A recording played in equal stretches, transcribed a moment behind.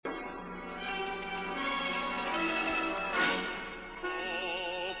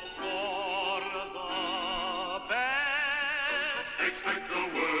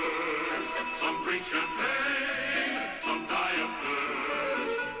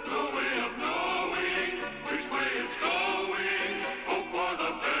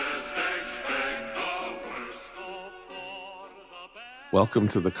Welcome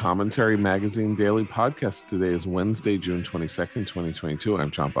to the Commentary Magazine Daily Podcast. Today is Wednesday, June 22nd, 2022. I'm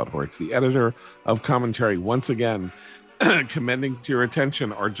John Bob Hortz, the editor of Commentary. Once again, commending to your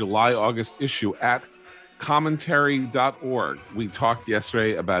attention our July-August issue at commentary.org. We talked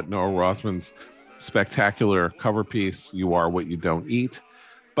yesterday about Noah Rothman's spectacular cover piece, You Are What You Don't Eat.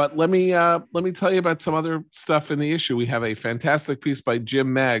 But let me tell you about some other stuff in the issue. We have a fantastic piece by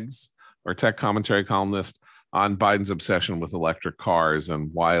Jim Meigs, our tech commentary columnist, on Biden's obsession with electric cars and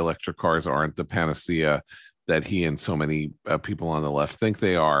why electric cars aren't the panacea that he and so many people on the left think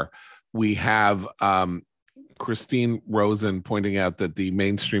they are. We have Christine Rosen pointing out that the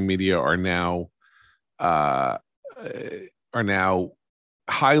mainstream media are now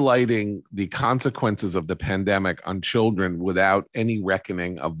highlighting the consequences of the pandemic on children without any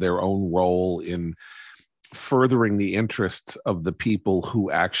reckoning of their own role in furthering the interests of the people who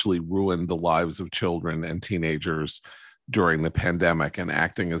actually ruined the lives of children and teenagers during the pandemic, and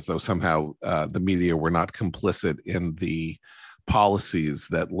acting as though somehow the media were not complicit in the policies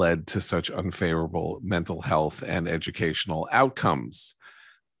that led to such unfavorable mental health and educational outcomes.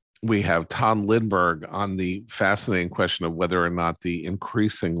 We have Tom Lindbergh on the fascinating question of whether or not the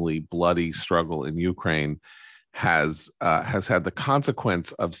increasingly bloody struggle in Ukraine has had the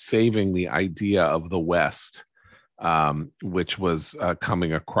consequence of saving the idea of the West, which was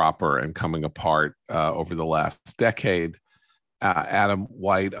coming a cropper and coming apart over the last decade. Adam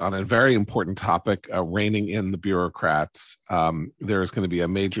White on a very important topic, reining in the bureaucrats. There is going to be a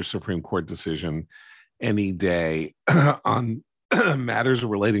major Supreme Court decision any day on matters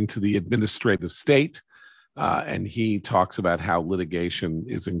relating to the administrative state. And he talks about how litigation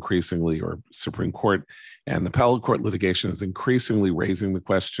is increasingly, or Supreme Court and appellate court litigation is increasingly raising the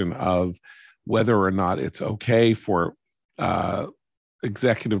question of whether or not it's okay for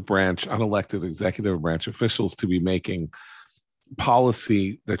executive branch, unelected executive branch officials to be making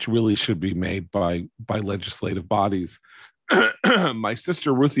policy that really should be made by legislative bodies. My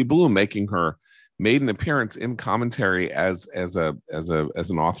sister Ruthie Bloom making her maiden appearance in commentary as an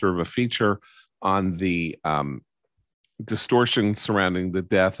author of a feature on the distortion surrounding the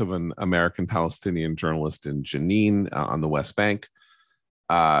death of an American-Palestinian journalist in Jenin on the West Bank.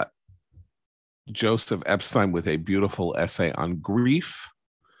 Joseph Epstein with a beautiful essay on grief,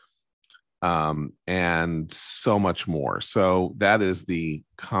 and so much more. So that is the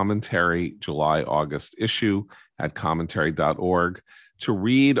Commentary July-August issue at commentary.org. To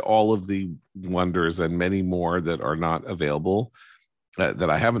read all of the wonders and many more that are not available, that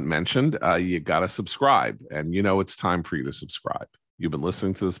I haven't mentioned, you got to subscribe. And you know it's time for you to subscribe. You've been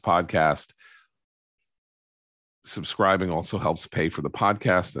listening to this podcast. Subscribing also helps pay for the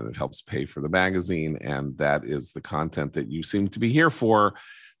podcast, and it helps pay for the magazine. And that is the content that you seem to be here for.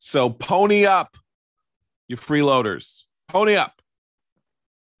 So pony up, you freeloaders. Pony up.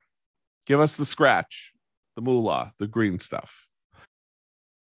 Give us the scratch, the moolah, the green stuff.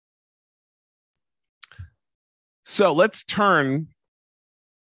 So let's turn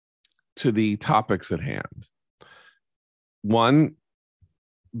to the topics at hand. One,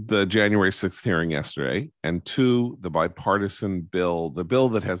 the January 6th hearing yesterday, and two, the bipartisan bill, the bill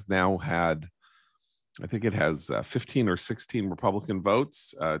that has now had, I think it has 15 or 16 Republican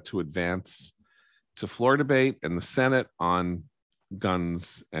votes to advance to floor debate in the Senate on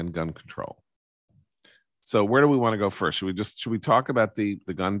guns and gun control. So where do we want to go first? Should we talk about the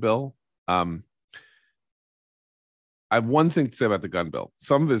gun bill? I have one thing to say about the gun bill.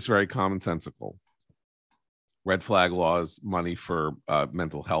 Some of it's very commonsensical. Red flag laws, money for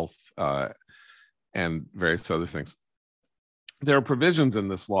mental health, and various other things. There are provisions in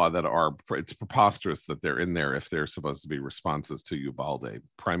this law that it's preposterous that they're in there if they're supposed to be responses to Uvalde,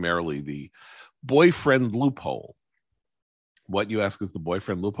 primarily the boyfriend loophole. What, you ask, is the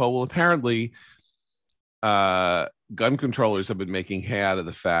boyfriend loophole? Well, apparently, gun controllers have been making hay out of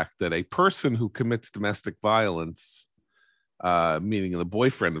the fact that a person who commits domestic violence, meaning the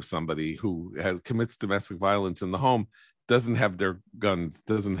boyfriend of somebody who commits domestic violence in the home, doesn't have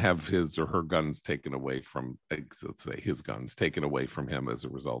his or her guns taken away from, let's say his guns taken away from him as a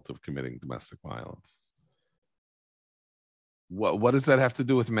result of committing domestic violence. What does that have to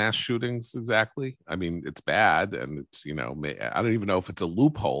do with mass shootings exactly? I mean, it's bad, and it's, I don't even know if it's a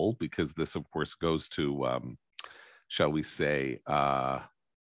loophole, because this, of course, goes to, shall we say,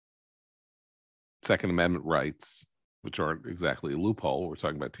 Second Amendment rights, which aren't exactly a loophole. We're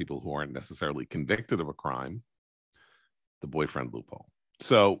talking about people who aren't necessarily convicted of a crime, the boyfriend loophole.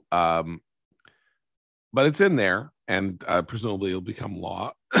 So, but it's in there, and presumably it'll become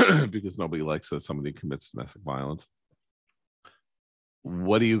law because nobody likes somebody who commits domestic violence.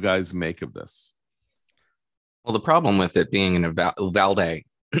 What do you guys make of this? Well, the problem with it being an Uvalde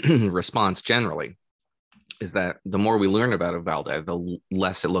response generally is that the more we learn about Uvalde, the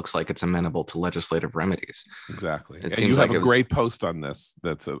less it looks like it's amenable to legislative remedies. Exactly. It And you seems have like a it was great post on this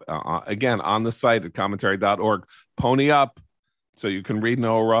that's again on the site at commentary.org. Pony up so you can read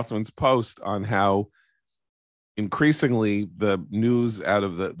Noah Rothman's post on how increasingly the news out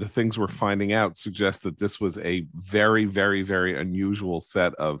of the things we're finding out suggests that this was a very, very, very unusual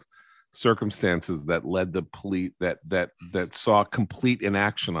set of circumstances that led the police that saw complete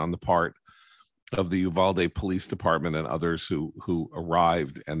inaction on the part of the Uvalde Police Department and others who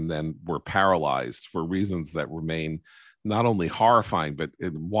arrived and then were paralyzed for reasons that remain not only horrifying but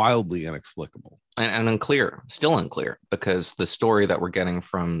wildly inexplicable and unclear, still unclear, because the story that we're getting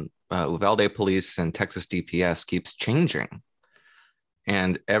from Uvalde Police and Texas DPS keeps changing,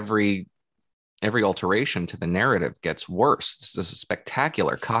 and every alteration to the narrative gets worse. This is a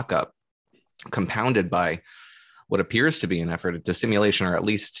spectacular cock up, compounded by what appears to be an effort at dissimulation, or at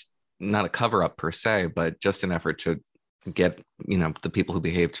least not a cover up per se, but just an effort to get the people who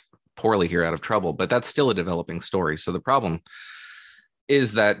behaved poorly here out of trouble. But that's still a developing story. So the problem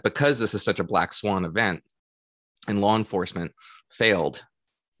is that because this is such a black swan event and law enforcement failed,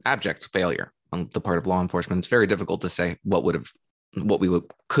 abject failure on the part of law enforcement, it's very difficult to say what we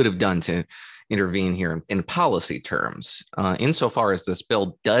could have done to intervene here in policy terms. Insofar as this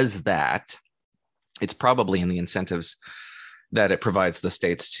bill does that, it's probably in the incentives that it provides the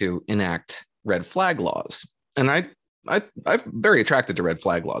states to enact red flag laws. And I'm very attracted to red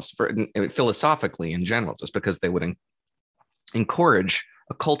flag laws philosophically in general, just because they would encourage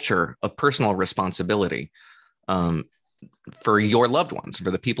a culture of personal responsibility for your loved ones,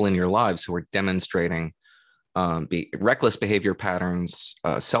 for the people in your lives who are demonstrating reckless behavior patterns,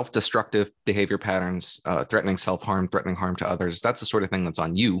 self-destructive behavior patterns, threatening self-harm, threatening harm to others. That's the sort of thing that's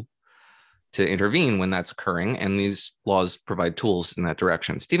on you to intervene when that's occurring. And these laws provide tools in that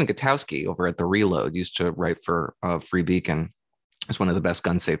direction. Stephen Gutowski over at The Reload used to write for Free Beacon. He's one of the best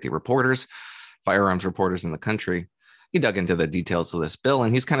gun safety reporters, firearms reporters in the country. He dug into the details of this bill,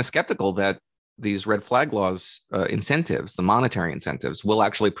 and he's kind of skeptical that these red flag laws incentives, the monetary incentives, will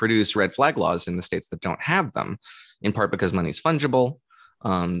actually produce red flag laws in the states that don't have them, in part because money is fungible.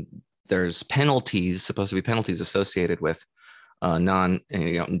 There's penalties, supposed to be penalties associated with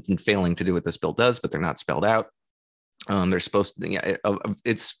failing to do what this bill does, but they're not spelled out. They're supposed to,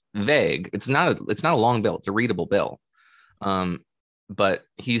 it's vague. It's not a long bill. It's a readable bill. But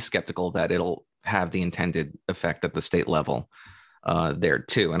he's skeptical that it'll have the intended effect at the state level there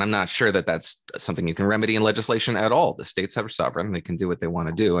too. And I'm not sure that that's something you can remedy in legislation at all. The states are sovereign. They can do what they want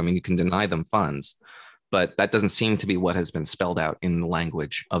to do. I mean, you can deny them funds, but that doesn't seem to be what has been spelled out in the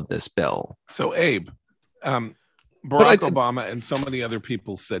language of this bill. So, Abe, Barack Obama and so many other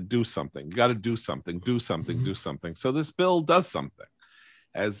people said, do something. You got to do something, do something, mm-hmm. do something. So this bill does something.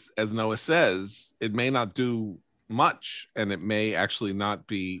 As Noah says, it may not do much, and it may actually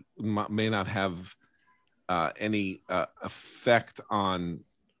may not have any effect on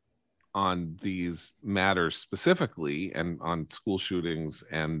these matters specifically, and on school shootings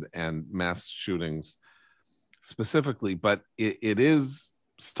and mass shootings specifically, but it is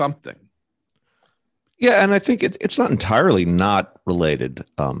something. Yeah, and I think it's not entirely not related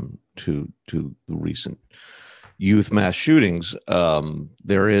to the recent youth mass shootings.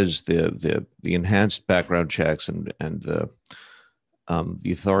 There is the enhanced background checks and the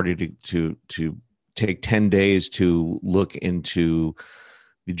authority to take 10 days to look into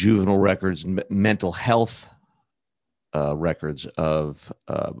the juvenile records and mental health records of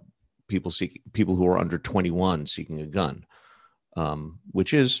people who are under 21 seeking a gun,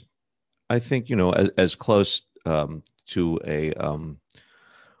 which is, I think, as close to a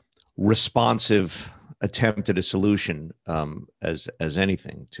responsive attempt at a solution as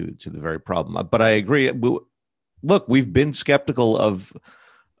anything to the very problem. But I agree. Look, we've been skeptical of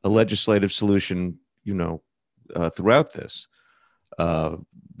a legislative solution, throughout this.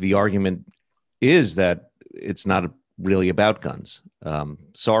 The argument is that it's not really about guns.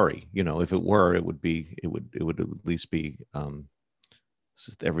 Sorry, if it were, it would at least be.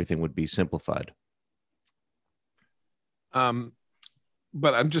 Everything would be simplified. But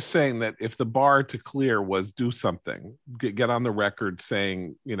I'm just saying that if the bar to clear was do something, get on the record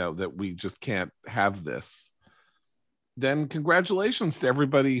saying, that we just can't have this, then congratulations to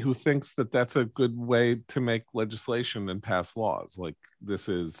everybody who thinks that that's a good way to make legislation and pass laws. Like this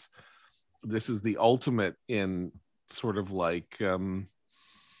is the ultimate in sort of like, I don't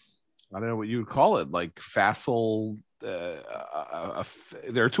know what you would call it, like facile. There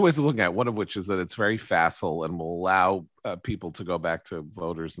are two ways of looking at it, one of which is that it's very facile and will allow people to go back to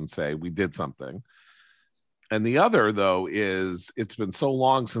voters and say we did something, And the other, though, is it's been so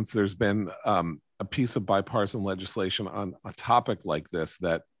long since there's been a piece of bipartisan legislation on a topic like this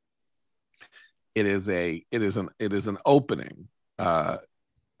that it is an opening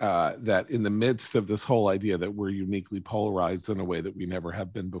that in the midst of this whole idea that we're uniquely polarized in a way that we never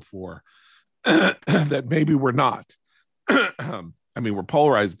have been before, that maybe we're not. I mean, we're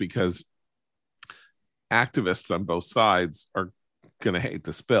polarized because activists on both sides are going to hate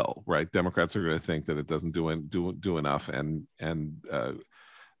this bill, right? Democrats are going to think that it doesn't do enough, and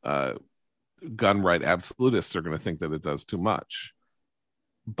gun right absolutists are going to think that it does too much.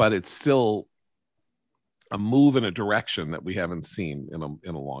 But it's still a move in a direction that we haven't seen in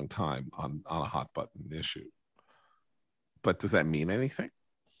a long time on a hot button issue. But does that mean anything?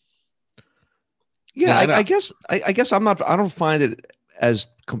 Yeah, I guess I'm not. I don't find it as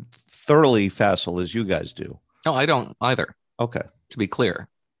thoroughly facile as you guys do. No, I don't either. Okay. To be clear,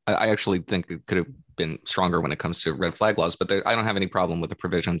 I actually think it could have been stronger when it comes to red flag laws, but I don't have any problem with the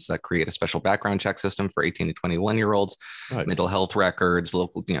provisions that create a special background check system for 18 to 21 year olds, right. Mental health records,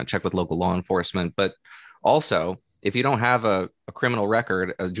 local, check with local law enforcement. But also, if you don't have a criminal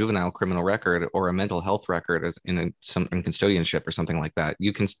record, a juvenile criminal record, or a mental health record as in custodianship or something like that,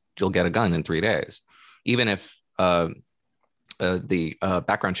 you'll get a gun in 3 days, even if the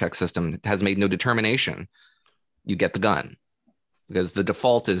background check system has made no determination. You get the gun because the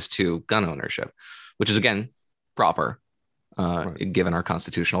default is to gun ownership, which is again proper right. Given our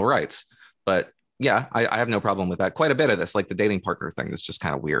constitutional rights. But yeah, I have no problem with that. Quite a bit of this, like the dating partner thing, is just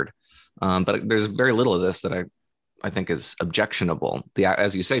kind of weird. But there's very little of this that I think is objectionable.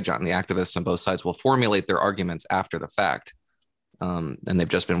 As you say, John, the activists on both sides will formulate their arguments after the fact, and they've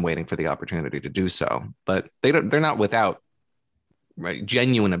just been waiting for the opportunity to do so. But they're not without right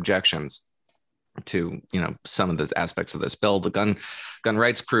genuine objections to some of the aspects of this bill. The gun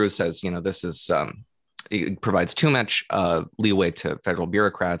rights crew says this is it provides too much leeway to federal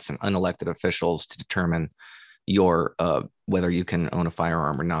bureaucrats and unelected officials to determine your whether you can own a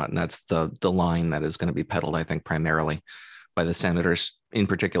firearm or not. And that's the line that is going to be peddled, I think, primarily by the senators, in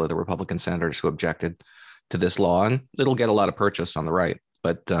particular the Republican senators who objected to this law. And it'll get a lot of purchase on the right.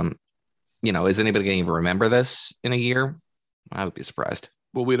 But is anybody going to even remember this in a year? I would be surprised.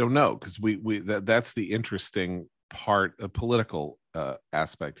 Well, we don't know, because that's the interesting part, a political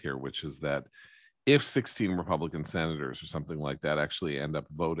aspect here, which is that if 16 Republican senators or something like that actually end up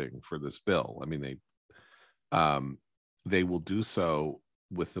voting for this bill, I mean, they will do so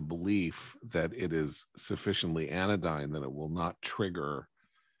with the belief that it is sufficiently anodyne that it will not trigger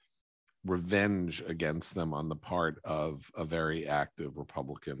revenge against them on the part of a very active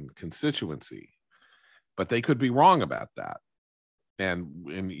Republican constituency. But they could be wrong about that.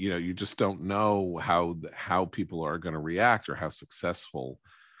 And you just don't know how people are going to react or how successful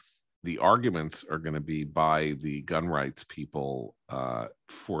the arguments are going to be by the gun rights people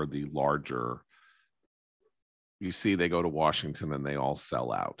for the larger. You see, they go to Washington and they all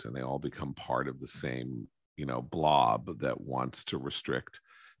sell out and they all become part of the same, blob that wants to restrict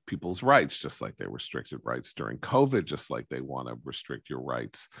people's rights, just like they restricted rights during COVID, just like they want to restrict your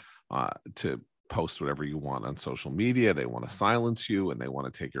rights to post whatever you want on social media. They want to silence you and they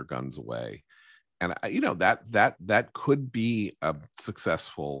want to take your guns away. And that could be a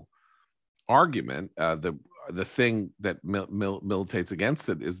successful argument. The thing that militates against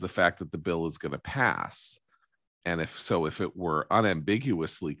it is the fact that the bill is going to pass. And if it were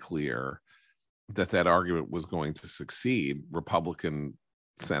unambiguously clear that argument was going to succeed, Republican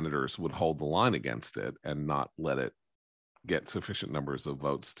senators would hold the line against it and not let it get sufficient numbers of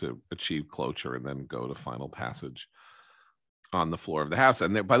votes to achieve cloture and then go to final passage on the floor of the House.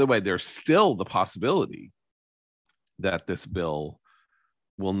 And by the way, there's still the possibility that this bill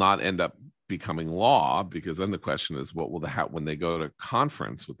will not end up becoming law, because then the question is, what will when they go to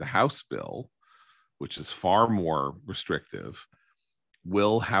conference with the House bill, which is far more restrictive,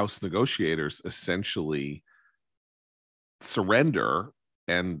 will House negotiators essentially surrender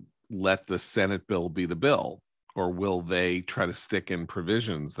and let the Senate bill be the bill? Or will they try to stick in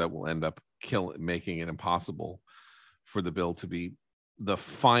provisions that will end up making it impossible for the bill to be the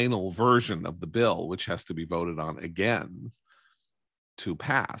final version of the bill, which has to be voted on again to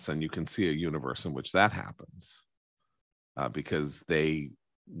pass? And you can see a universe in which that happens because they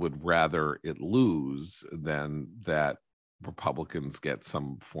would rather it lose than that Republicans get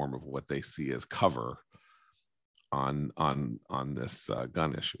some form of what they see as cover on this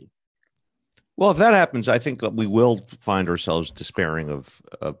gun issue. Well, if that happens, I think we will find ourselves despairing of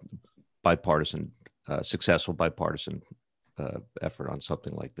successful bipartisan effort on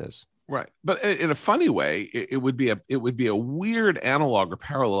something like this. Right, but in a funny way, it would be a weird analog or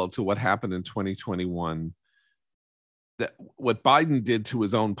parallel to what happened in 2021 that what Biden did to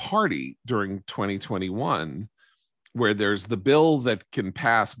his own party during 2021, where there's the bill that can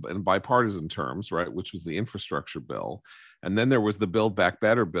pass in bipartisan terms, right, which was the infrastructure bill. And then there was the Build Back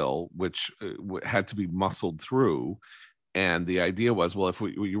Better bill, which had to be muscled through. And the idea was, well, if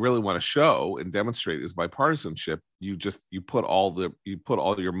you really want to show and demonstrate is bipartisanship, you put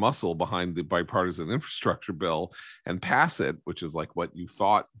all your muscle behind the bipartisan infrastructure bill and pass it, which is like what you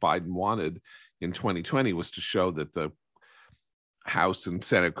thought Biden wanted in 2020, was to show that the House and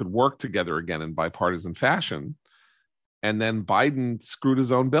Senate could work together again in bipartisan fashion. And then Biden screwed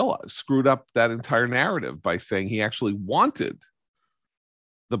his own bill up, screwed up that entire narrative by saying he actually wanted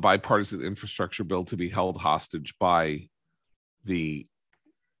the bipartisan infrastructure bill to be held hostage by the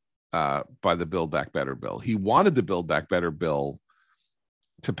Build Back Better bill. He wanted the Build Back Better bill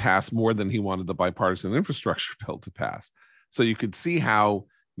to pass more than he wanted the bipartisan infrastructure bill to pass. So you could see how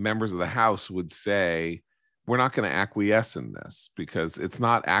members of the House would say, we're not going to acquiesce in this because it's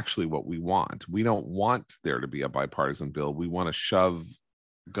not actually what we want. We don't want there to be a bipartisan bill. We want to shove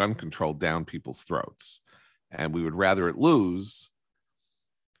gun control down people's throats. And we would rather it lose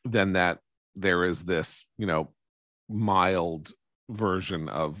than that there is this, mild version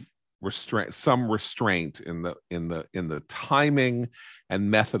of some restraint in the timing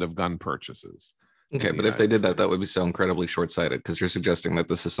and method of gun purchases. Okay, but if they did that, that would be so incredibly short-sighted, because you're suggesting that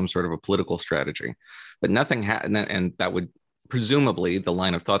this is some sort of a political strategy. But nothing and that would presumably, the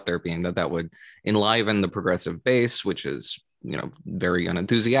line of thought there being that would enliven the progressive base, which is very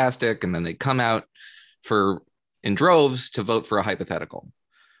unenthusiastic, and then they come out in droves to vote for a hypothetical.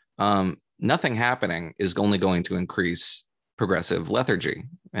 Nothing happening is only going to increase progressive lethargy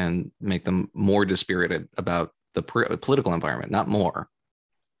and make them more dispirited about the political environment, not more.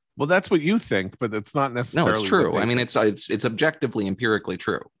 Well, that's what you think, but it's not necessarily. No, it's true. I mean, it's objectively, empirically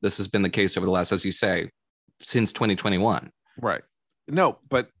true. This has been the case over the last, as you say, since 2021. Right. No,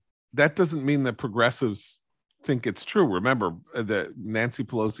 but that doesn't mean that progressives think it's true. Remember that Nancy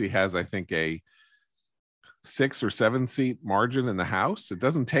Pelosi has, I think, a 6 or 7 seat margin in the House. It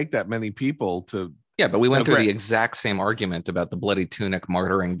doesn't take that many people to. Yeah, but we went through the exact same argument about the bloody tunic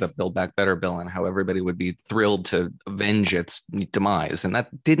martyring the Build Back Better bill and how everybody would be thrilled to avenge its demise. And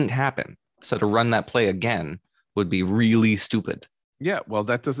that didn't happen. So to run that play again would be really stupid. Yeah, well,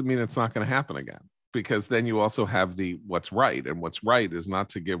 that doesn't mean it's not going to happen again, because then you also have what's right. And what's right is not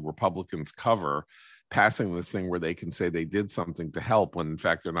to give Republicans cover passing this thing where they can say they did something to help when in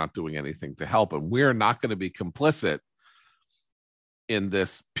fact they're not doing anything to help. And we're not going to be complicit in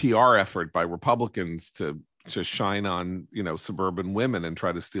this PR effort by Republicans to shine on, suburban women and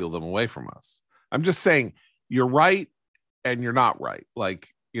try to steal them away from us. I'm just saying you're right and you're not right. Like,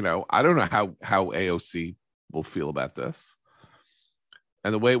 I don't know how AOC will feel about this.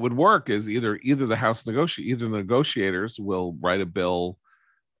 And the way it would work is either the negotiators will write a bill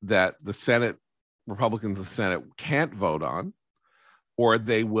that the Senate, Republicans in the Senate can't vote on, or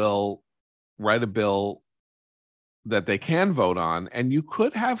they will write a bill that they can vote on. And you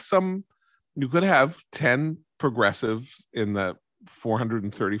could have 10 progressives in the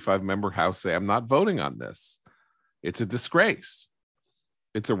 435 member House say, I'm not voting on this. It's a disgrace.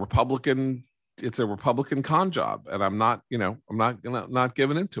 It's a Republican con job. And I'm not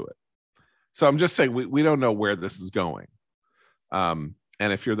giving into it. So I'm just saying, we don't know where this is going. And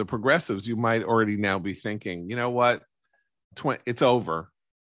if you're the progressives, you might already now be thinking, you know what, it's over.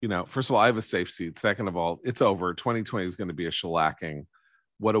 First of all, I have a safe seat. Second of all, it's over. 2020 is going to be a shellacking.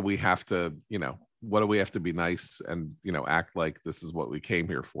 What do we have to be nice and, act like this is what we came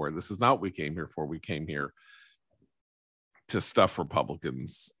here for? This is not what we came here for. We came here to stuff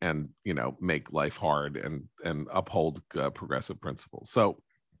Republicans and, make life hard and uphold progressive principles. So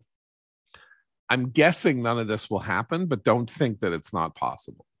I'm guessing none of this will happen, but don't think that it's not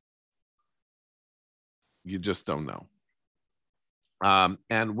possible. You just don't know.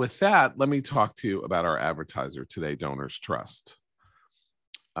 And with that, let me talk to you about our advertiser today, Donors Trust.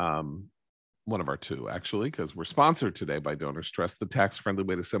 One of our two, actually, because we're sponsored today by Donors Trust, the tax-friendly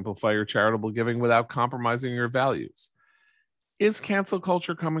way to simplify your charitable giving without compromising your values. Is cancel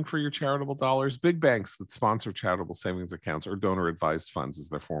culture coming for your charitable dollars? Big banks that sponsor charitable savings accounts, or donor-advised funds, as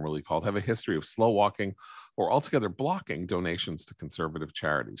they're formerly called, have a history of slow-walking or altogether blocking donations to conservative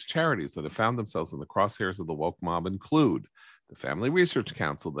charities. Charities that have found themselves in the crosshairs of the woke mob include the Family Research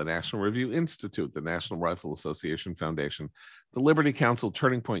Council, the National Review Institute, the National Rifle Association Foundation, the Liberty Council,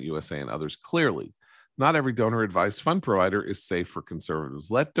 Turning Point USA, and others. Clearly, not every donor-advised fund provider is safe for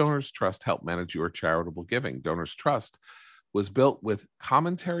conservatives. Let Donors Trust help manage your charitable giving. Donors Trust was built with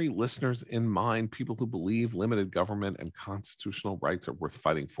commentary listeners in mind, people who believe limited government and constitutional rights are worth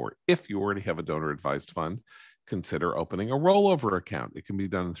fighting for. If you already have a donor-advised fund, consider opening a rollover account. It can be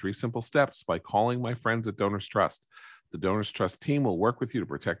done in 3 simple steps by calling my friends at Donors Trust. The Donors Trust team will work with you to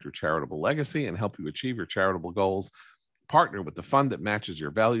protect your charitable legacy and help you achieve your charitable goals. Partner with the fund that matches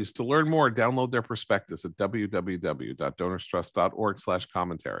your values. To learn more, download their prospectus at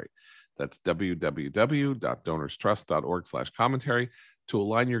www.donorstrust.org/commentary. That's www.donorstrust.org/commentary. To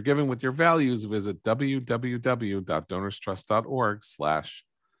align your giving with your values, visit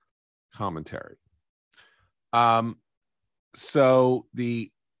www.donorstrust.org/commentary. So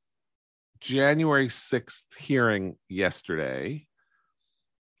the January 6th hearing yesterday,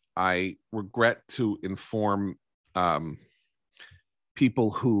 I regret to inform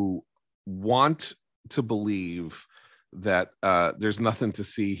people who want to believe that there's nothing to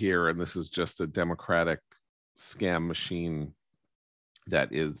see here and this is just a Democratic scam machine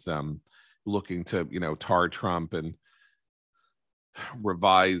that is looking to, tar Trump and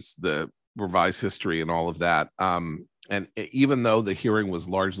revise history and all of that. And even though the hearing was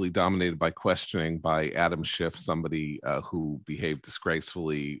largely dominated by questioning by Adam Schiff, somebody who behaved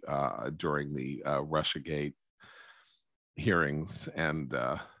disgracefully during the Russiagate hearings and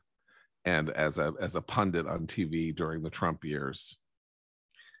as a pundit on TV during the Trump years,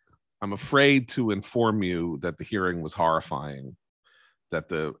 I'm afraid to inform you that the hearing was horrifying, that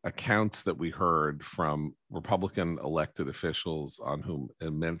the accounts that we heard from Republican elected officials on whom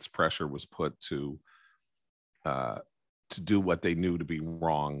immense pressure was put to do what they knew to be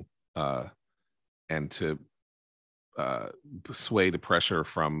wrong and to sway to pressure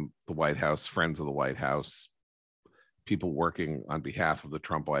from the White House, friends of the White House, people working on behalf of the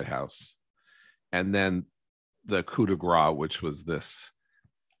Trump White House. And then the coup de grace, which was this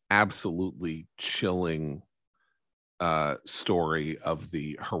absolutely chilling story of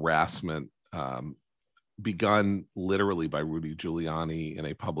the harassment begun literally by Rudy Giuliani in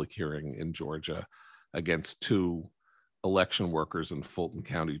a public hearing in Georgia against 2 election workers in Fulton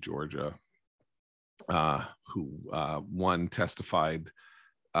County, Georgia, who one testified.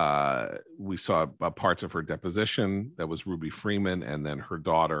 We saw parts of her deposition. That was Ruby Freeman, and then her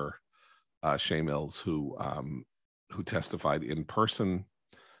daughter, Shay Mills, who testified in person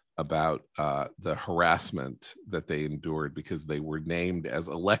about the harassment that they endured because they were named as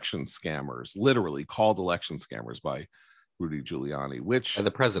election scammers, literally called election scammers by Rudy Giuliani, which by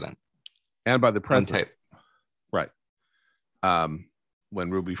the president and by the president, right? When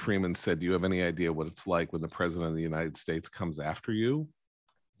Ruby Freeman said, "Do you have any idea what it's like when the president of the United States comes after you?"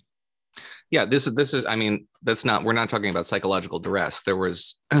 Yeah, this is. I mean, we're not talking about psychological duress. There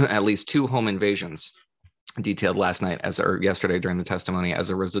was at least 2 home invasions detailed last night or yesterday during the testimony as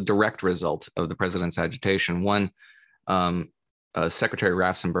a direct result of the president's agitation. One, Secretary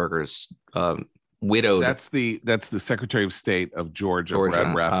Raffensperger's widowed. That's the Secretary of State of Georgia.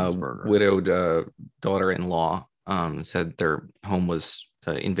 Brad Raffensperger. Widowed daughter-in-law said their home was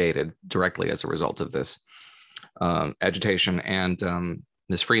invaded directly as a result of this agitation, and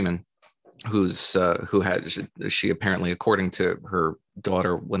Ms. Freeman, who apparently, according to her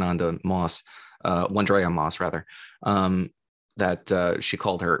daughter Wandrea Moss, that she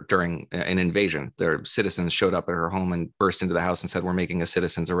called her during an invasion. Their citizens showed up at her home and burst into the house and said, "We're making a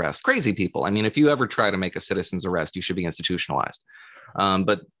citizen's arrest." Crazy people. I mean, if you ever try to make a citizen's arrest, you should be institutionalized.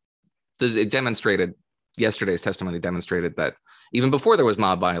 But it demonstrated, yesterday's testimony demonstrated that even before there was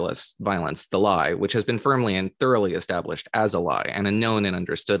mob violence, the lie, which has been firmly and thoroughly established as a lie and a known and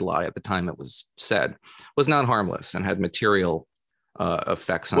understood lie at the time it was said, was not harmless and had material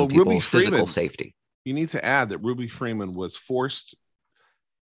effects on people's physical safety. You need to add that Ruby Freeman was forced.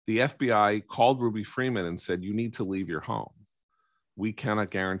 The FBI called Ruby Freeman and said, "You need to leave your home. We cannot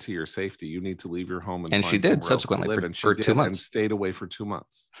guarantee your safety. You need to leave your home." And she did subsequently for 2 months. And stayed away for 2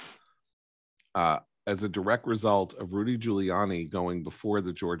 months. As a direct result of Rudy Giuliani going before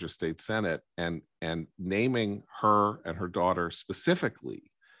the Georgia State Senate and naming her and her daughter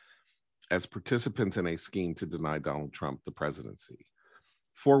specifically as participants in a scheme to deny Donald Trump the presidency,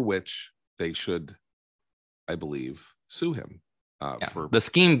 for which they should, I believe, sue him. For the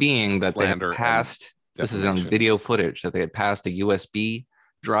scheme being that they had passed, this is on video footage, that they had passed a USB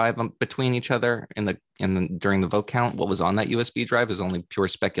drive between each other during the vote count. What was on that USB drive is only pure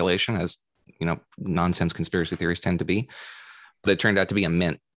speculation, as nonsense conspiracy theories tend to be, but it turned out to be a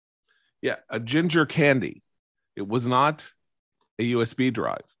mint. Yeah, a ginger candy. It was not a USB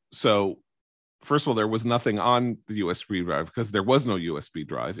drive. So first of all, there was nothing on the USB drive because there was no USB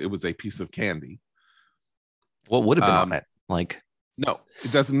drive. It was a piece of candy. What would have been on it? No,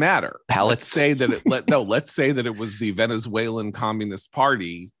 it doesn't matter. Pellets. Let's say that it was the Venezuelan Communist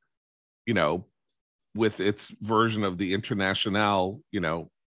Party, with its version of the Internationale,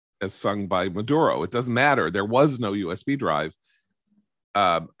 as sung by Maduro. It doesn't matter. There was no USB drive.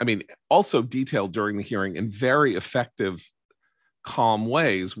 Also detailed during the hearing in very effective, calm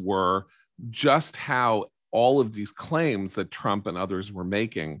ways were just how all of these claims that Trump and others were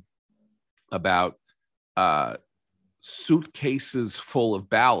making about suitcases full of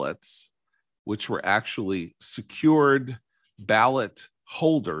ballots, which were actually secured ballot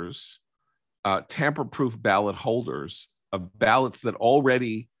holders, tamper-proof ballot holders of ballots that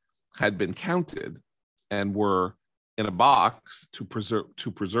already had been counted and were in a box to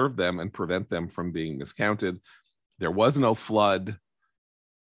preserve them and prevent them from being miscounted. There was no flood.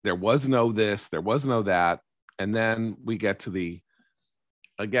 There was no this. There was no that. And then we get to the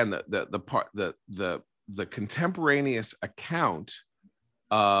contemporaneous account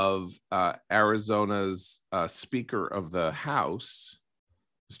of Arizona's Speaker of the House,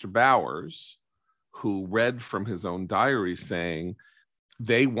 Mr. Bowers, who read from his own diary saying,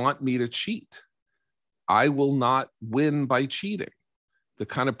 "They want me to cheat. I will not win by cheating." The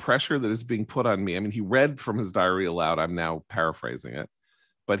kind of pressure that is being put on me. I mean, he read from his diary aloud. I'm now paraphrasing it,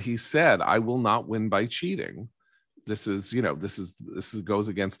 but he said, "I will not win by cheating. This goes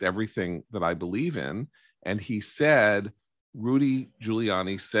against everything that I believe in." And he said, Rudy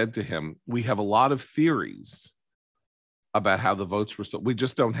Giuliani said to him, "We have a lot of theories about how the votes were. So we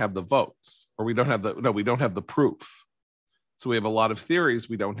just don't have the votes, or we don't have the proof. So we have a lot of theories.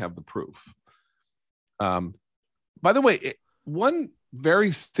 We don't have the proof." By the way, one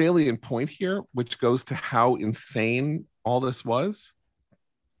very salient point here, which goes to how insane all this was,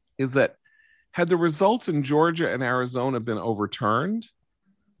 is that had the results in Georgia and Arizona been overturned,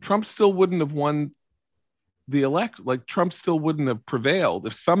 Trump still wouldn't have won the elect. Like, Trump still wouldn't have prevailed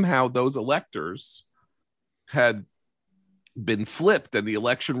if somehow those electors had been flipped and the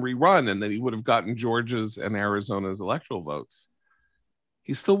election rerun, and then he would have gotten Georgia's and Arizona's electoral votes.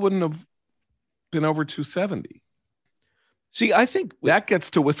 He still wouldn't have been over 270. See, I think that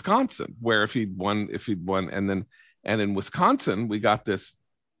gets to Wisconsin, where if he'd won, and in Wisconsin, we got this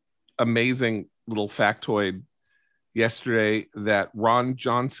amazing little factoid yesterday that Ron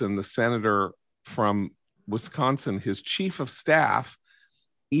Johnson, the senator from Wisconsin, his chief of staff,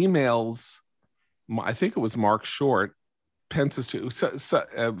 emails, I think it was Mark Short, Pence's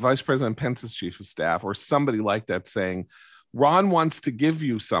Vice President Pence's chief of staff, or somebody like that, saying, "Ron wants to give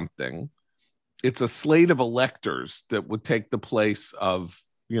you something. It's a slate of electors that would take the place of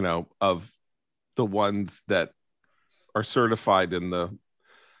the ones that are certified in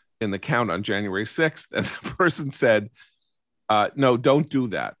the count on January 6th. And the person said, "No, don't do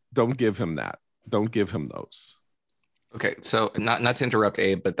that. Don't give him that. Don't give him those." Okay, so not to interrupt,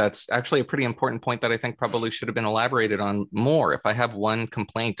 Abe, but that's actually a pretty important point that I think probably should have been elaborated on more. If I have one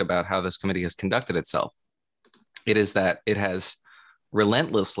complaint about how this committee has conducted itself, it is that it has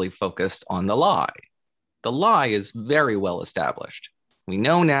relentlessly focused on the lie. The lie is very well established. We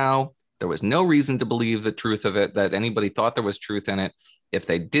know now there was no reason to believe the truth of it, that anybody thought there was truth in it. If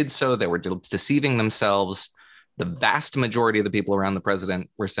they did so, they were deceiving themselves. The vast majority of the people around the president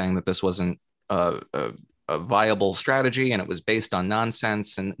were saying that this wasn't a viable strategy and it was based on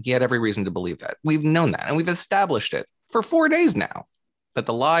nonsense, and he had every reason to believe that. We've known that, and we've established it for 4 days now, that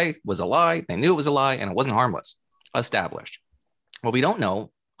the lie was a lie. They knew it was a lie, and it wasn't harmless. Established. Well, we don't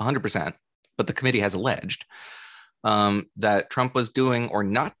know 100%, but the committee has alleged that Trump was doing or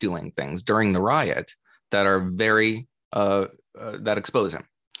not doing things during the riot that are very that expose him.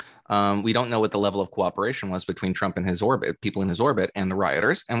 We don't know what the level of cooperation was between Trump and his orbit, people in his orbit, and the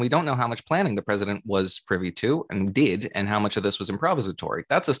rioters. And we don't know how much planning the president was privy to and did, and how much of this was improvisatory.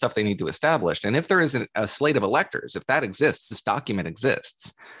 That's the stuff they need to establish. And if there is a slate of electors, if that exists, this document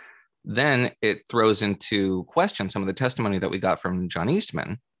exists, then it throws into question some of the testimony that we got from John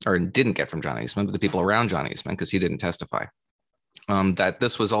Eastman, or didn't get from John Eastman, but the people around John Eastman, because he didn't testify, that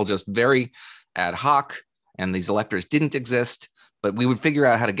this was all just very ad hoc and these electors didn't exist, but we would figure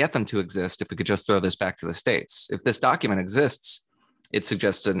out how to get them to exist if we could just throw this back to the states. If this document exists, it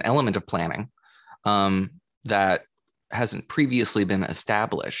suggests an element of planning that hasn't previously been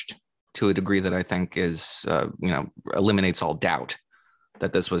established to a degree that I think is, eliminates all doubt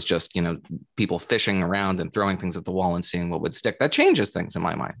that this was just, people fishing around and throwing things at the wall and seeing what would stick. That changes things in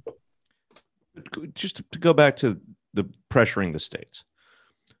my mind. Just to go back to the pressuring the states.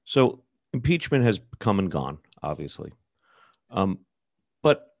 So impeachment has come and gone, obviously.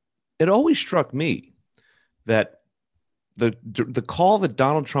 But it always struck me that the call that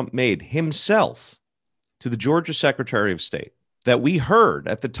Donald Trump made himself to the Georgia Secretary of State, that we heard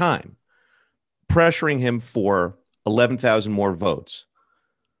at the time, pressuring him for 11,000 more votes,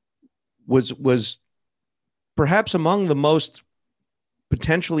 was perhaps among the most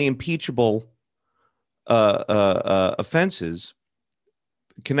potentially impeachable offenses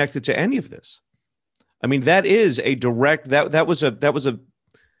connected to any of this. I mean, that is a direct that was a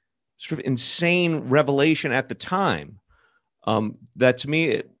sort of insane revelation at the time. That to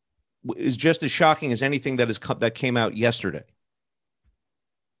me is just as shocking as anything that came out yesterday.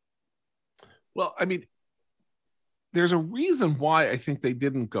 Well, I mean, there's a reason why I think they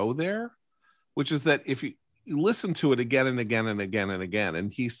didn't go there, which is that if you listen to it again and again and again and again,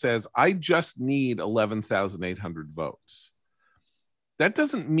 and he says, I just need 11,800 votes. That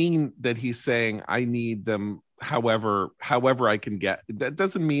doesn't mean that he's saying I need them however I can get. That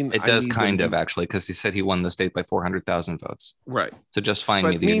doesn't mean it does kind of actually, because he said he won the state by 400,000 votes. Right. So just find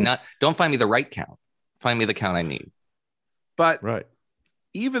me don't find me the right count. Find me the count I need. But right.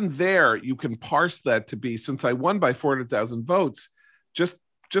 Even there, you can parse that to be, since I won by 400,000 votes, just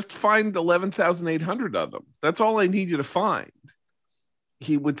find 11,800 of them. That's all I need you to find.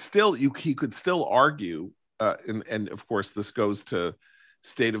 He could still argue, and of course this goes to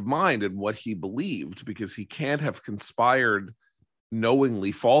state of mind and what he believed, because he can't have conspired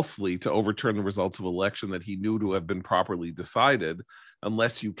knowingly, falsely to overturn the results of an election that he knew to have been properly decided,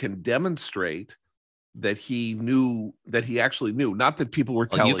 unless you can demonstrate that he knew, that he actually knew, not that people were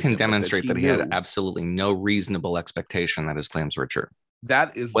telling him. You can demonstrate that he had absolutely no reasonable expectation that his claims were true.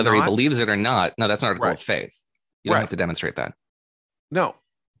 That is whether he believes it or not. No, that's not an article of faith. You don't have to demonstrate that. No,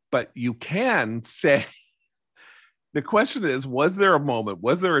 but you can say, the question is, was there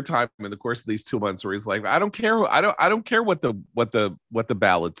a time in the course of these 2 months where he's like, I don't care what the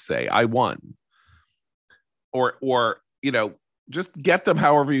ballots say, I won, or just get them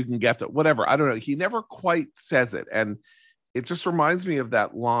however you can get them, whatever. I don't know. He never quite says it. And it just reminds me of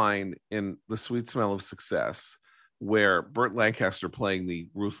that line in The Sweet Smell of Success, where Burt Lancaster, playing the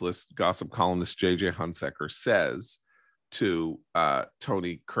ruthless gossip columnist J.J. Hunsaker, says to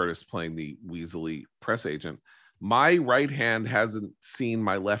Tony Curtis, playing the weaselly press agent, my right hand hasn't seen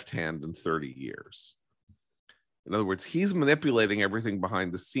my left hand in 30 years. In other words, he's manipulating everything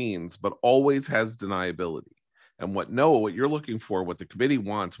behind the scenes, but always has deniability. And what you're looking for, what the committee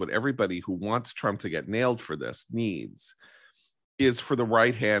wants, what everybody who wants Trump to get nailed for this needs, is for the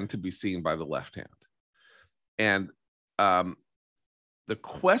right hand to be seen by the left hand. And the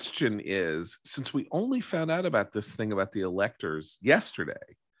question is, since we only found out about this thing about the electors yesterday,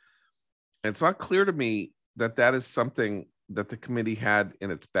 and it's not clear to me that is something that the committee had in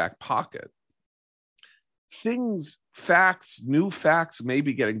its back pocket. New facts may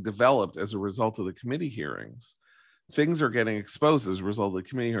be getting developed as a result of the committee hearings. Things are getting exposed as a result of the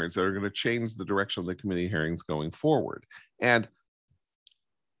committee hearings that are going to change the direction of the committee hearings going forward. And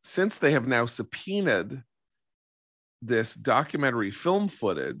since they have now subpoenaed this documentary film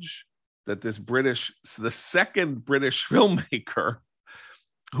footage that the second British filmmaker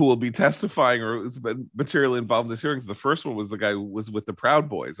who will be testifying or has been materially involved in these hearings. The first one was the guy who was with the Proud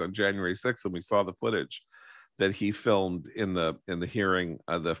Boys on January 6th, and we saw the footage that he filmed in the hearing,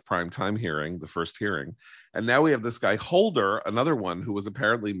 the primetime hearing, the first hearing. And now we have this guy Holder, another one who was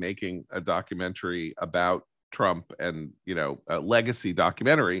apparently making a documentary about Trump and, a legacy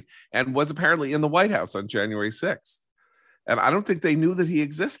documentary, and was apparently in the White House on January 6th. And I don't think they knew that he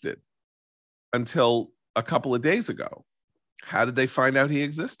existed until a couple of days ago. How did they find out he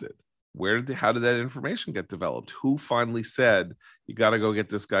existed? How did that information get developed? Who finally said, you got to go get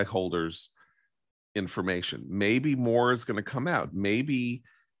this guy Holder's information? Maybe more is going to come out. Maybe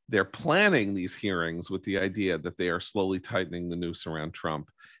they're planning these hearings with the idea that they are slowly tightening the noose around Trump,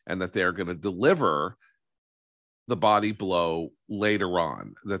 and that they're going to deliver the body blow later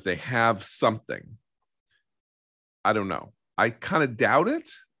on, that they have something. I don't know. I kind of doubt it,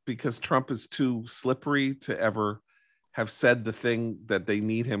 because Trump is too slippery to ever have said the thing that they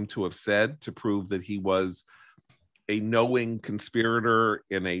need him to have said to prove that he was a knowing conspirator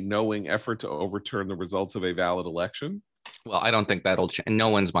in a knowing effort to overturn the results of a valid election. Well, I don't think that'll change. No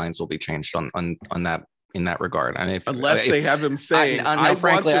one's minds will be changed on that in that regard. I mean, unless they have him saying, I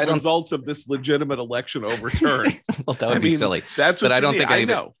want the results of this legitimate election overturned. Well, that would be silly. That's what I don't think I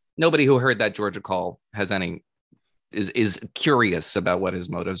know. Nobody who heard that Georgia call has is curious about what his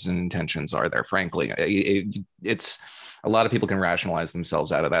motives and intentions are there. Frankly, it's a lot of people can rationalize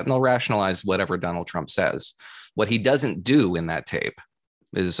themselves out of that, and they'll rationalize whatever Donald Trump says. What he doesn't do in that tape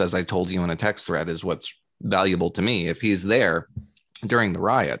is, as I told you in a text thread, is what's valuable to me. If he's there during the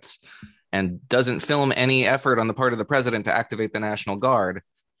riots and doesn't film any effort on the part of the president to activate the National Guard,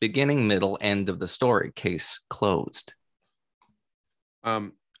 beginning, middle, end of the story, case closed.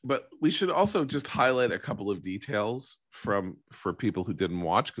 But we should also just highlight a couple of details for people who didn't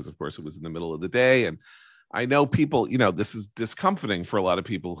watch, because of course it was in the middle of the day, and I know people, this is discomforting for a lot of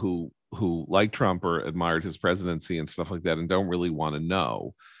people who like Trump or admired his presidency and stuff like that and don't really want to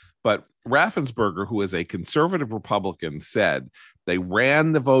know. But Raffensperger, who is a conservative Republican, said they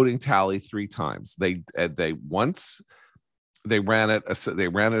ran the voting tally 3 times. They once they ran it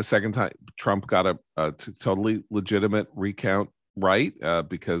a second time. Trump got a totally legitimate recount right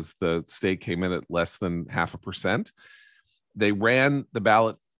because the state came in at less than 0.5%. They ran the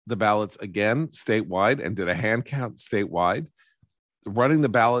ballots again statewide and did a hand count statewide. Running the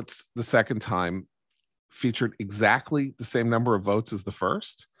ballots the second time featured exactly the same number of votes as the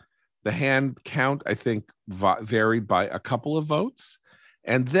first. The hand count, I think, varied by a couple of votes.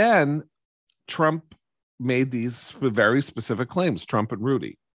 And then Trump made these very specific claims, Trump and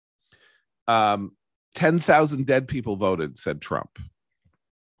Rudy. 10,000 dead people voted, said Trump.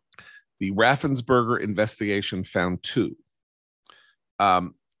 The Raffensperger investigation found 2.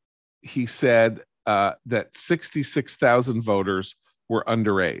 He said that 66,000 voters were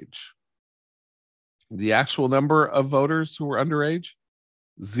underage. The actual number of voters who were underage,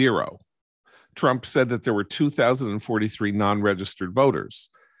 0. Trump said that there were 2,043 non-registered voters.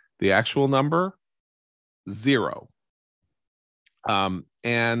 The actual number, 0.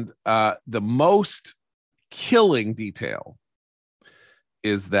 And the most killing detail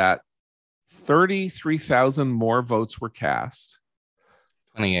is that 33,000 more votes were cast.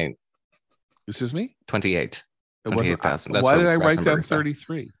 28. Excuse me? 28. It wasn't. 28,000. Why did I write down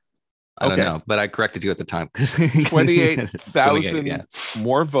 33? I don't know, but I corrected you at the time. 28,000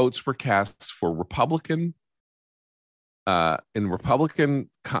 more votes were cast for Republicans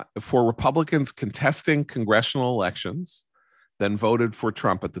contesting congressional elections than voted for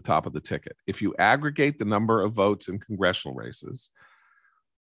Trump at the top of the ticket. If you aggregate the number of votes in congressional races,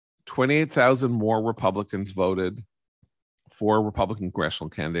 28,000 more Republicans voted for Republican congressional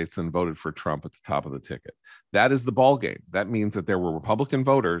candidates than voted for Trump at the top of the ticket. That is the ball game. That means that there were Republican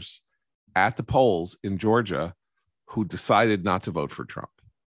voters at the polls in Georgia who decided not to vote for Trump.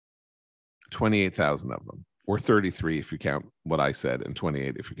 28,000 of them, or 33 if you count what I said, and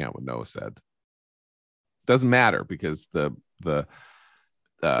 28 if you count what Noah said. Doesn't matter because the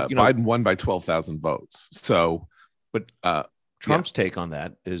Biden won by 12,000 votes. So, but Trump's take on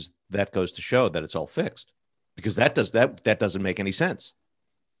that is that goes to show that it's all fixed, because that doesn't make any sense.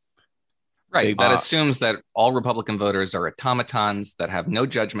 Right. That assumes that all Republican voters are automatons that have no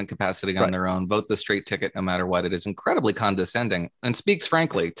judgment capacity on their own, vote the straight ticket no matter what. It is incredibly condescending and speaks,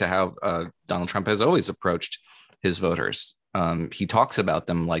 frankly, to how Donald Trump has always approached his voters. He talks about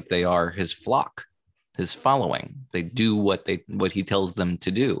them like they are his flock, his following. They do what he tells them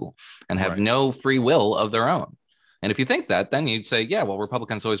to do and have no free will of their own. And if you think that, then you'd say, yeah, well,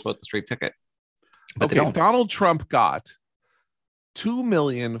 Republicans always vote the straight ticket. But they don't. Donald Trump got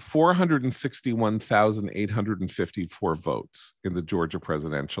 2,461,854 votes in the Georgia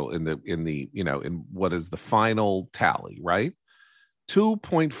presidential in what is the final tally, right?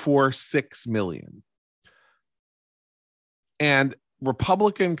 2.46 million. And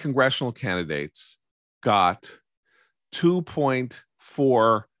Republican congressional candidates got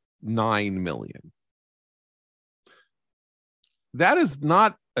 2.49 million. That is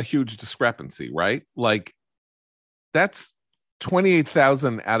not a huge discrepancy, right? Like, that's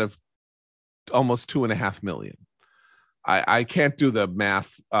 28,000 out of almost 2.5 million. I can't do the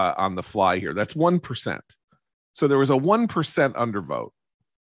math on the fly here. That's 1%. So there was a 1% undervote.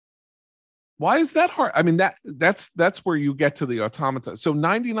 Why is that hard? I mean, that's where you get to the automata. So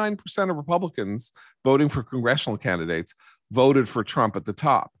 99% of Republicans voting for congressional candidates voted for Trump at the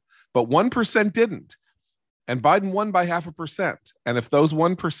top, but 1% didn't. And Biden won by 0.5%. And if those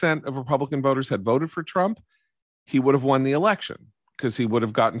 1% of Republican voters had voted for Trump, he would have won the election because he would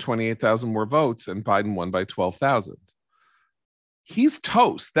have gotten 28,000 more votes and Biden won by 12,000. He's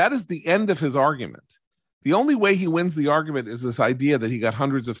toast. That is the end of his argument. The only way he wins the argument is this idea that he got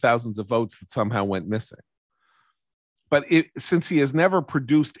hundreds of thousands of votes that somehow went missing. But since he has never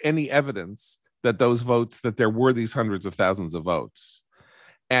produced any evidence that those votes, that there were these hundreds of thousands of votes,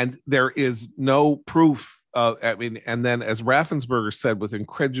 and there is no proof. And then as Raffensperger said with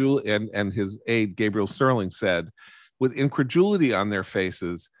incredulity, and his aide Gabriel Sterling said, with incredulity on their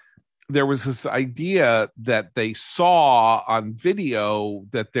faces, there was this idea that they saw on video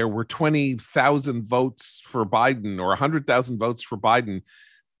that there were 20,000 votes for Biden or 100,000 votes for Biden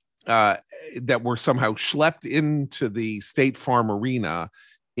that were somehow schlepped into the State Farm Arena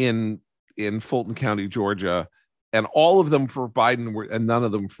in Fulton County, Georgia. And all of them for Biden and none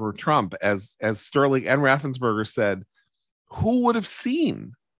of them for Trump. As Sterling and Raffensperger said, who would have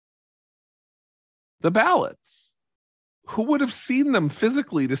seen the ballots? Who would have seen them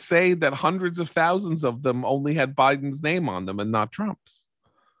physically to say that hundreds of thousands of them only had Biden's name on them and not Trump's?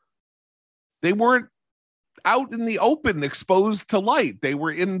 They weren't out in the open, exposed to light. They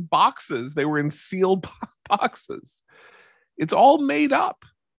were in boxes. They were in sealed boxes. It's all made up.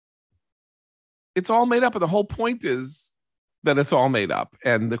 It's all made up. And the whole point is that it's all made up.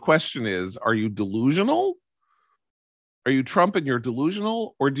 And the question is, are you delusional? Are you Trump and you're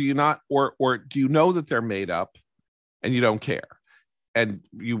delusional? Or do you not, or do you know that they're made up and you don't care? And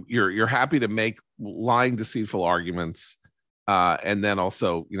you're happy to make lying, deceitful arguments, and then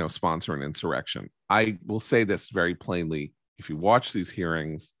also, sponsor an insurrection. I will say this very plainly. If you watch these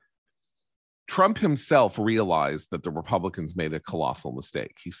hearings, Trump himself realized that the Republicans made a colossal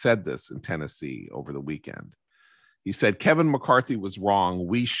mistake. He said this in Tennessee over the weekend. He said, Kevin McCarthy was wrong.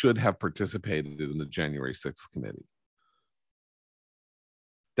 We should have participated in the January 6th committee.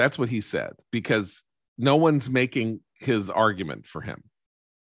 That's what he said, because no one's making his argument for him.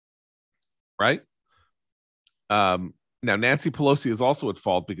 Right? Now, Nancy Pelosi is also at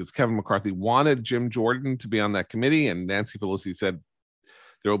fault because Kevin McCarthy wanted Jim Jordan to be on that committee, and Nancy Pelosi said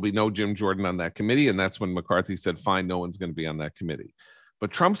there will be no Jim Jordan on that committee, and that's when McCarthy said, fine, no one's going to be on that committee.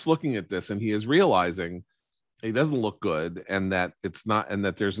 But Trump's looking at this, and he is realizing he doesn't look good, and that it's not, and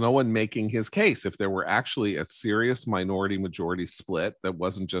that there's no one making his case. If there were actually a serious minority majority split that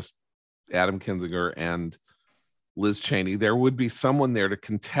wasn't just Adam Kinzinger and Liz Cheney, there would be someone there to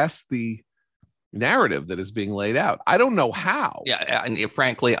contest the narrative that is being laid out. I don't know how. Yeah, and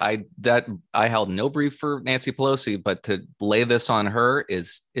frankly, I held no brief for Nancy Pelosi, but to lay this on her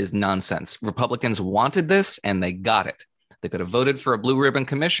is nonsense. Republicans wanted this and they got it. They could have voted for a blue ribbon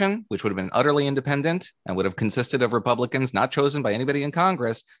commission, which would have been utterly independent and would have consisted of Republicans not chosen by anybody in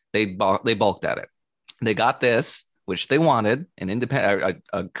Congress. They balked at it. They got this, which they wanted, an independent,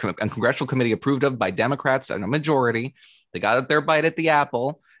 a congressional committee approved of by Democrats and a majority. They got their bite at the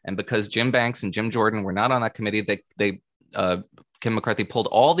apple. And because Jim Banks and Jim Jordan were not on that committee, Kim McCarthy pulled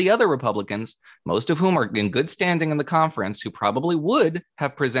all the other Republicans, most of whom are in good standing in the conference, who probably would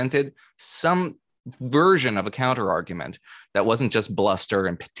have presented some version of a counter argument that wasn't just bluster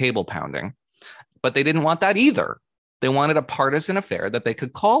and table pounding. But they didn't want that either. They wanted a partisan affair that they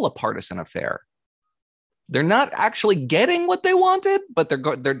could call a partisan affair. They're not actually getting what they wanted, but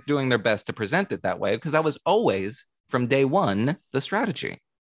they're doing their best to present it that way, because that was always, from day one, the strategy.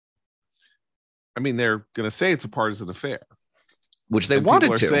 I mean, they're going to say it's a partisan affair, which they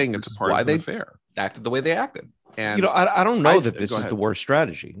wanted to. Saying it's a partisan affair. Acted the way they acted. And I don't know that this is the worst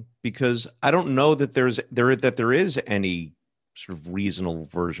strategy, because I don't know that there is any sort of reasonable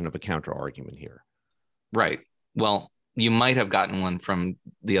version of a counter argument here. Right. Well, you might have gotten one from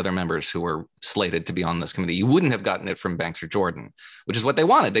the other members who were slated to be on this committee. You wouldn't have gotten it from Banks or Jordan, which is what they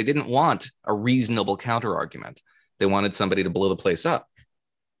wanted. They didn't want a reasonable counter argument. They wanted somebody to blow the place up.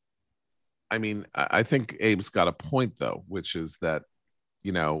 I mean, I think Abe's got a point, though, which is that,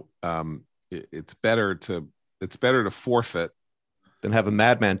 it's better to forfeit than have a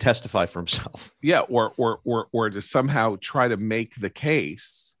madman testify for himself. Yeah, or to somehow try to make the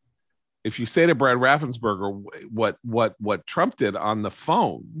case. If you say to Brad Raffensperger what Trump did on the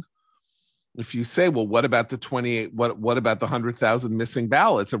phone, if you say, well, what about the 28? What about the 100,000 missing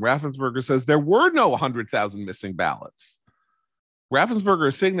ballots? And Raffensperger says there were no 100,000 missing ballots. Raffensperger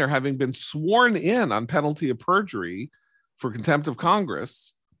is sitting there having been sworn in on penalty of perjury for contempt of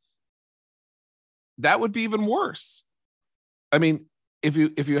Congress. That would be even worse. I mean, if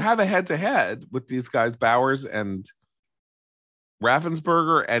you have a head-to-head with these guys, Bowers and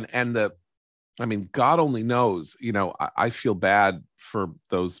Raffensperger, and God only knows, I feel bad for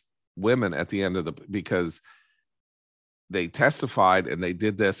those women at the end because they testified and they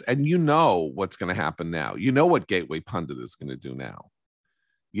did this, and what's going to happen now. What Gateway Pundit is going to do now.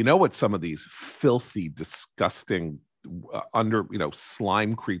 What some of these filthy, disgusting,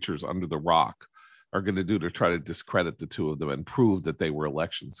 slime creatures under the rock are going to do to try to discredit the two of them and prove that they were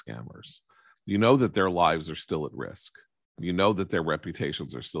election scammers. That their lives are still at risk. That their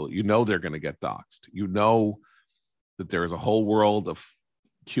reputations are still, they're going to get doxxed. That there is a whole world of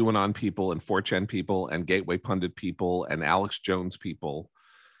QAnon people and 4chan people and Gateway Pundit people and Alex Jones people,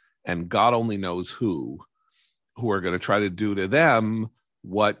 and God only knows who are going to try to do to them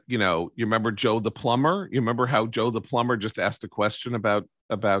what, you remember Joe the plumber? You remember how Joe the plumber just asked a question about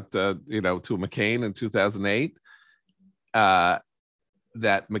to McCain in 2008 that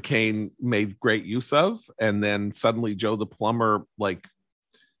McCain made great use of, and then suddenly Joe the plumber,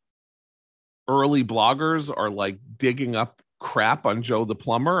 early bloggers are digging up crap on Joe the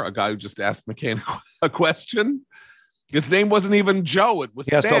plumber, a guy who just asked McCain a question. His name wasn't even Joe. It was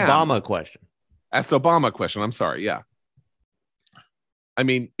he asked Sam. Obama a question. Asked Obama a question. I'm sorry. Yeah. I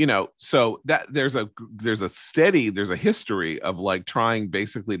mean, you know, so that there's a history of like trying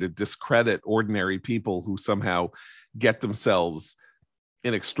basically to discredit ordinary people who somehow get themselves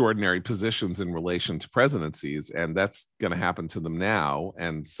in extraordinary positions in relation to presidencies, and that's going to happen to them now.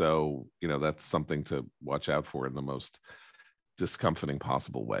 And so, you know, that's something to watch out for in the most discomforting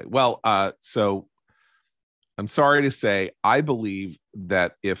possible way. Well, so I'm sorry to say, I believe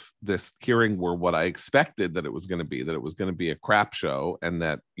that if this hearing were what I expected that it was going to be, that it was going to be a crap show, and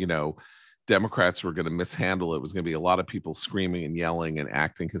that, you know, Democrats were going to mishandle it, it was going to be a lot of people screaming and yelling and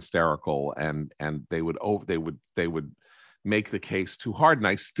acting hysterical, and they would make the case too hard. And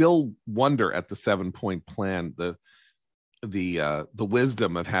I still wonder at the 7-point plan, the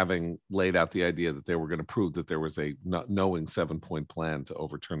wisdom of having laid out the idea that they were going to prove that there was a knowing 7-point plan to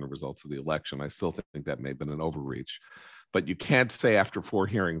overturn the results of the election. I still think that may have been an overreach, but you can't say after 4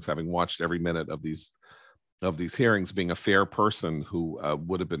 hearings, having watched every minute of these hearings, being a fair person who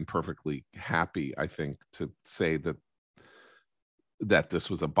would have been perfectly happy, I think, to say that this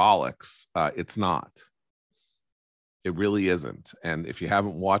was a bollocks. It's not. It really isn't. And if you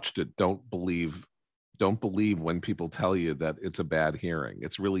haven't watched it, don't believe when people tell you that it's a bad hearing.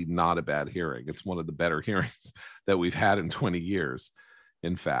 It's really not a bad hearing. It's one of the better hearings that we've had in 20 years,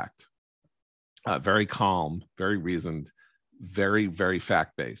 in fact. Very calm, very reasoned, very, very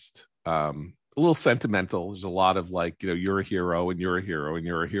fact-based. A little sentimental. There's a lot of like, you know, you're a hero and you're a hero and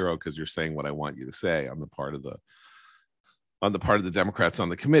you're a hero because you're saying what I want you to say on the part of the Democrats on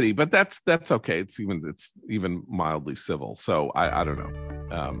the committee, but that's okay. It's even mildly civil. So I don't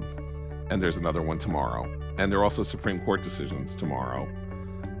know. And there's another one tomorrow, and there are also Supreme Court decisions tomorrow.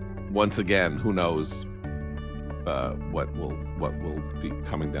 Once again, who knows what will be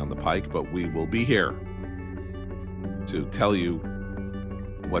coming down the pike, but we will be here to tell you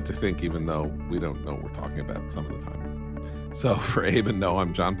what to think, even though we don't know what we're talking about some of the time. So for Abe and Noah,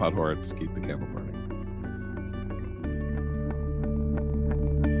 I'm John Podhoretz. Keep the candle burning.